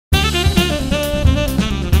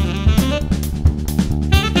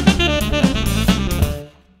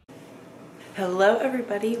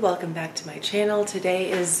everybody, welcome back to my channel.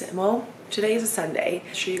 Today is a Sunday.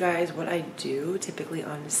 I'll show you guys what I do typically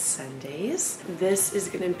on Sundays. This is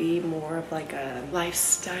gonna be more of like a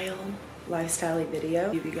lifestyle-y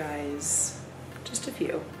video. Give you guys just a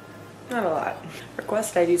few, not a lot.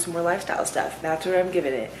 Request I do some more lifestyle stuff. That's what I'm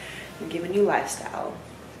giving it. I'm giving you lifestyle.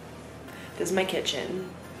 This is my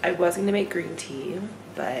kitchen. I was gonna make green tea,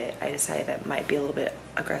 but I decided that might be a little bit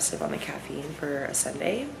aggressive on the caffeine for a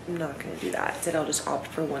Sunday. I'm not gonna do that. Instead, I'll just opt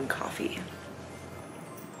for one coffee.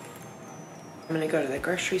 I'm gonna go to the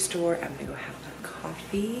grocery store. I'm gonna go have a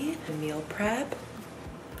coffee, a meal prep,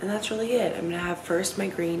 and that's really it. I'm gonna have first my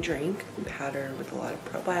green drink, powder with a lot of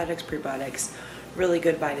probiotics, prebiotics, really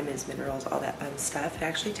good vitamins, minerals, all that fun stuff. It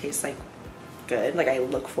actually tastes like good. Like I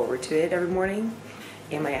look forward to it every morning.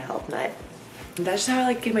 Am I a health nut? That's just how I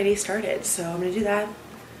like to get my day started. So I'm gonna do that.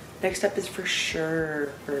 Next up is for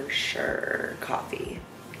sure, coffee.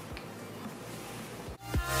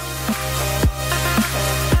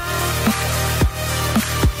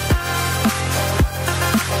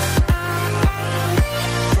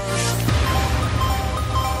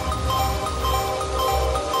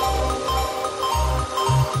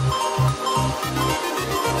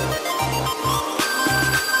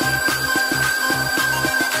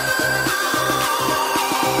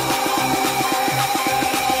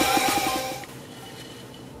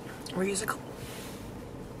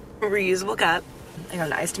 Reusable cup. I got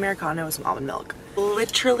an iced Americano with some almond milk.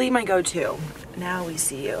 Literally my go-to. Now we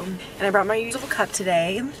see you. And I brought my reusable cup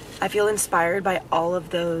today. I feel inspired by all of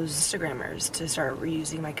those Instagrammers to start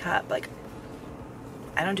reusing my cup. Like,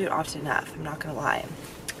 I don't do it often enough, I'm not gonna lie.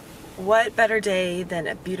 What better day than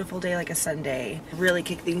a beautiful day like a Sunday? Really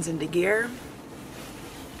kick things into gear.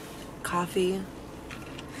 Coffee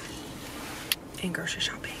and grocery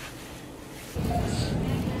shopping.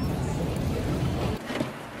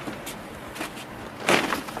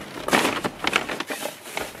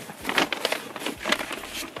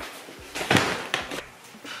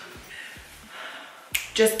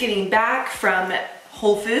 Just getting back from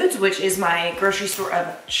Whole Foods, which is my grocery store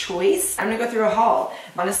of choice. I'm gonna go through a haul.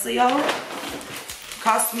 Honestly, y'all,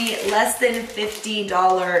 cost me less than $50.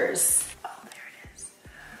 Oh, there it is.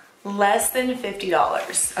 Less than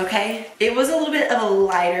 $50, okay? It was a little bit of a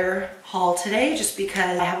lighter haul today just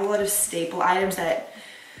because I have a lot of staple items that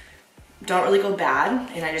don't really go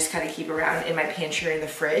bad and I just kind of keep around in my pantry or in the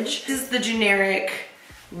fridge. This is the generic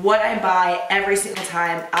what I buy every single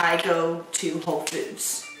time I go to Whole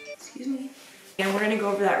Foods. Excuse me. And we're gonna go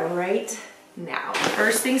over that right now.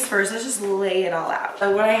 First things first, let's just lay it all out.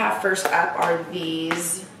 So what I have first up are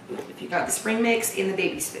these, if you got the spring mix and the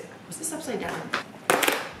baby spoon. Was this upside down?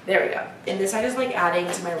 There we go. And this I just like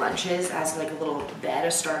adding to my lunches as like a little bed,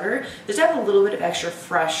 a starter. Just to have a little bit of extra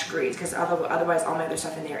fresh greens because otherwise all my other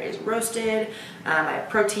stuff in there is roasted. I have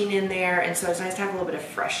protein in there, and so it's nice to have a little bit of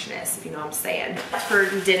freshness, if you know what I'm saying. For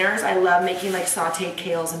dinners, I love making like sauteed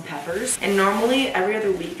kales and peppers. And normally every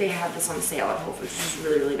other week they have this on sale at Whole Foods, which is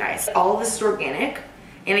really, really nice. All of this is organic.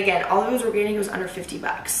 And again, all of it was organic, it was under 50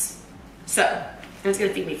 bucks. So, and it's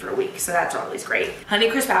gonna feed me for a week, so that's always great.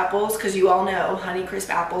 Honeycrisp apples, because you all know Honeycrisp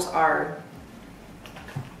apples are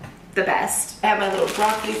the best. I have my little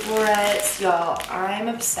broccoli florets. Y'all, I'm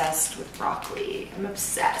obsessed with broccoli. I'm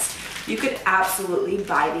obsessed. You could absolutely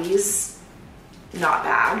buy these not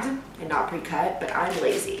bagged and not pre-cut, but I'm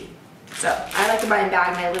lazy. So I like to buy them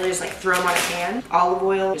bagged and I literally just like throw them on a pan. Olive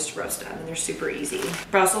oil, just roast them and they're super easy.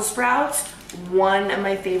 Brussels sprouts, one of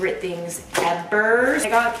my favorite things ever. I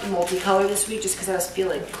got multicolor this week just because I was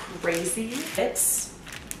feeling crazy.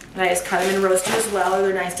 And I just cut them and roast them as well.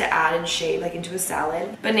 They're nice to add and shape like into a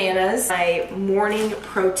salad. Bananas, my morning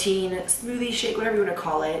protein smoothie shake, whatever you want to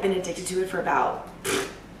call it. I've been addicted to it for about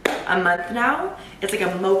a month now. It's like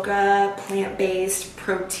a mocha plant-based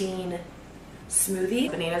protein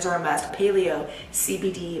smoothie. Bananas are a must. PALEO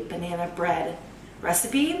CBD banana bread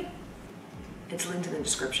recipe. It's linked in the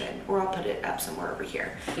description, or I'll put it up somewhere over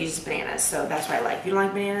here. It uses bananas, so that's what I like. If you don't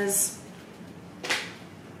like bananas,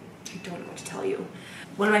 I don't know what to tell you.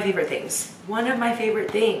 One of my favorite things. One of my favorite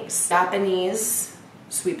things. Japanese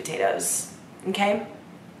sweet potatoes, okay?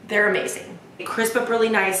 They're amazing. They crisp up really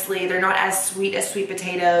nicely. They're not as sweet as sweet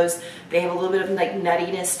potatoes. They have a little bit of like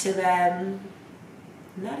nuttiness to them.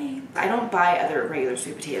 Nutty. I don't buy other regular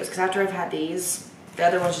sweet potatoes because after I've had these, the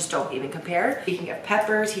other ones just don't even compare. Speaking of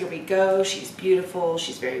peppers, here we go. She's beautiful.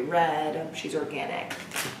 She's very red. She's organic.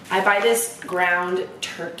 I buy this ground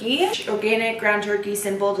turkey. Organic ground turkey,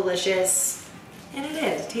 simple, delicious. And it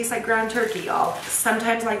is. It tastes like ground turkey, y'all.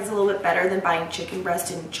 Sometimes I like this a little bit better than buying chicken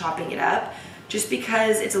breast and chopping it up, just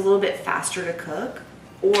because it's a little bit faster to cook.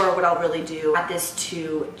 Or what I'll really do, add this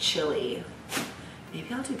to chili.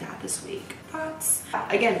 maybe I'll do that this week. Thoughts?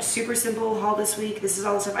 Again, super simple haul this week. This is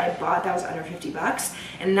all the stuff I bought that was under 50 bucks.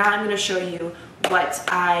 And now I'm gonna show you what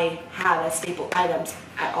I have as staple items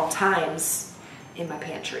at all times in my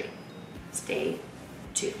pantry. Stay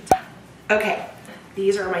tuned. Okay,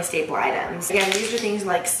 these are my staple items. Again, these are things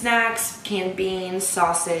like snacks, canned beans,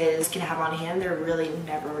 sauces, can have on hand. They're really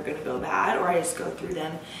never gonna go bad, or I just go through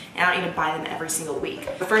them and I don't need to buy them every single week.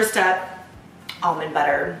 First up, almond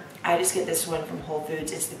butter. I just get this one from Whole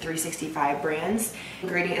Foods. It's the 365 brands.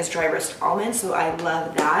 Ingredient is dry roast almonds, so I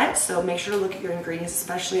love that. So make sure to look at your ingredients,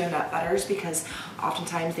 especially on nut butters, because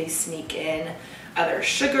oftentimes they sneak in other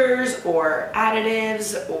sugars or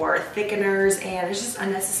additives or thickeners, and it's just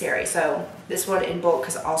unnecessary. So this one in bulk,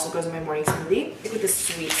 because it also goes in my morning smoothie. With the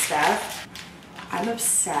sweet stuff, I'm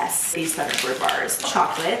obsessed with these Thunderbird bars.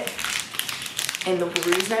 Chocolate. And the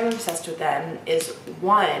reason I'm obsessed with them is,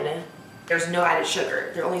 one, there's no added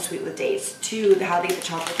sugar. They're only sweet with dates. Two, how they get the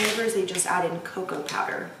chocolate flavors, they just add in cocoa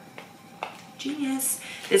powder. Genius.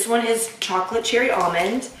 This one is chocolate cherry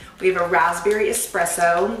almond. We have a raspberry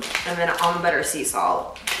espresso, and then almond butter sea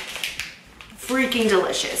salt. Freaking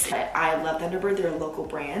delicious. I love Thunderbird. They're a local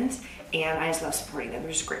brand, and I just love supporting them.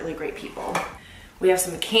 They're just really great people. We have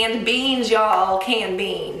some canned beans, y'all. Canned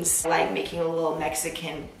beans. I like making a little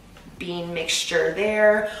Mexican bean mixture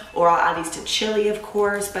there, or I'll add these to chili, of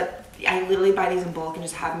course, but I literally buy these in bulk and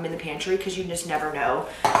just have them in the pantry because you just never know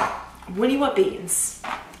when you want beans.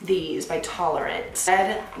 These by Tolerant.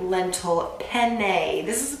 Red lentil penne.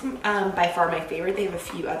 This is by far my favorite. They have a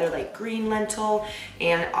few other like green lentil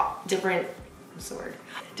and different, what's the word?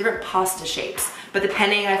 Different pasta shapes. But the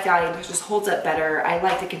penne I found just holds up better. I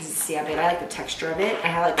like the consistency of it. I like the texture of it. I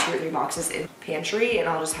have like 2 or 3 boxes in the pantry, and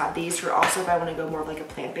I'll just have these for also if I want to go more of like a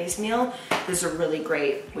plant-based meal. This is a really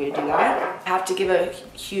great way to do that. I have to give a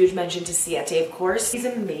huge mention to Siete, of course. These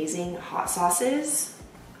amazing hot sauces.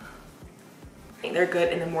 They're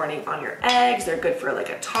good in the morning on your eggs. They're good for like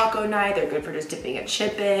a taco night. They're good for just dipping a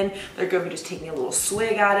chip in. They're good for just taking a little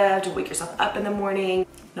swig out of to wake yourself up in the morning.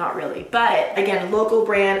 Not really, but again, local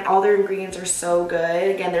brand. All their ingredients are so good.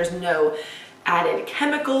 Again, there's no added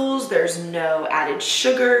chemicals. There's no added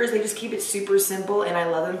sugars. They just keep it super simple, and I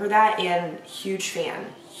love them for that, and huge fan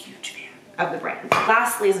of the brand.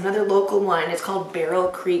 Lastly is another local one. It's called Barrel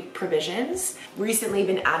Creek Provisions. Recently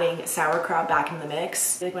been adding sauerkraut back in the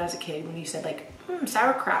mix. Like when I was a kid, when you said like,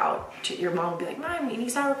 sauerkraut, your mom would be like, Mom, I'm eating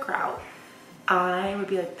sauerkraut. I would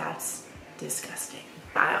be like, that's disgusting.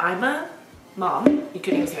 I'm a mom. You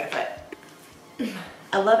couldn't even see my foot.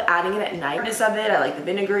 I love adding it at night. Of it, I like the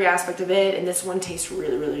vinegary aspect of it, and this one tastes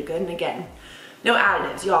really, really good. And again, no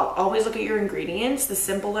additives, y'all. Always look at your ingredients. The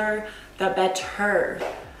simpler, the better.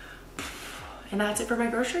 And that's it for my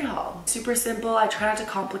grocery haul. Super simple. I try not to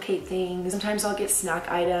complicate things. Sometimes I'll get snack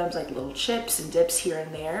items like little chips and dips here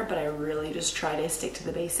and there, but I really just try to stick to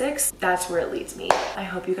the basics. That's where it leads me. I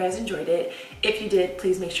hope you guys enjoyed it. If you did,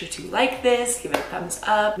 please make sure to like this, give it a thumbs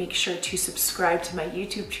up. Make sure to subscribe to my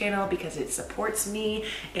YouTube channel because it supports me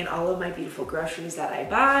and all of my beautiful groceries that I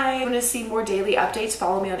buy. If you want to see more daily updates,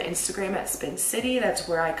 follow me on Instagram at Spin City. That's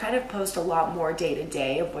where I kind of post a lot more day to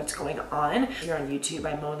day of what's going on. Here on YouTube,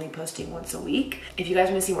 I'm only posting once a week. If you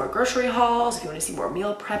guys want to see more grocery hauls, if you want to see more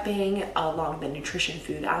meal prepping along the nutrition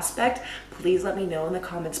food aspect, please let me know in the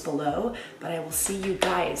comments below. But I will see you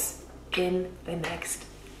guys in the next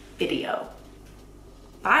video.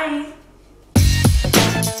 Bye.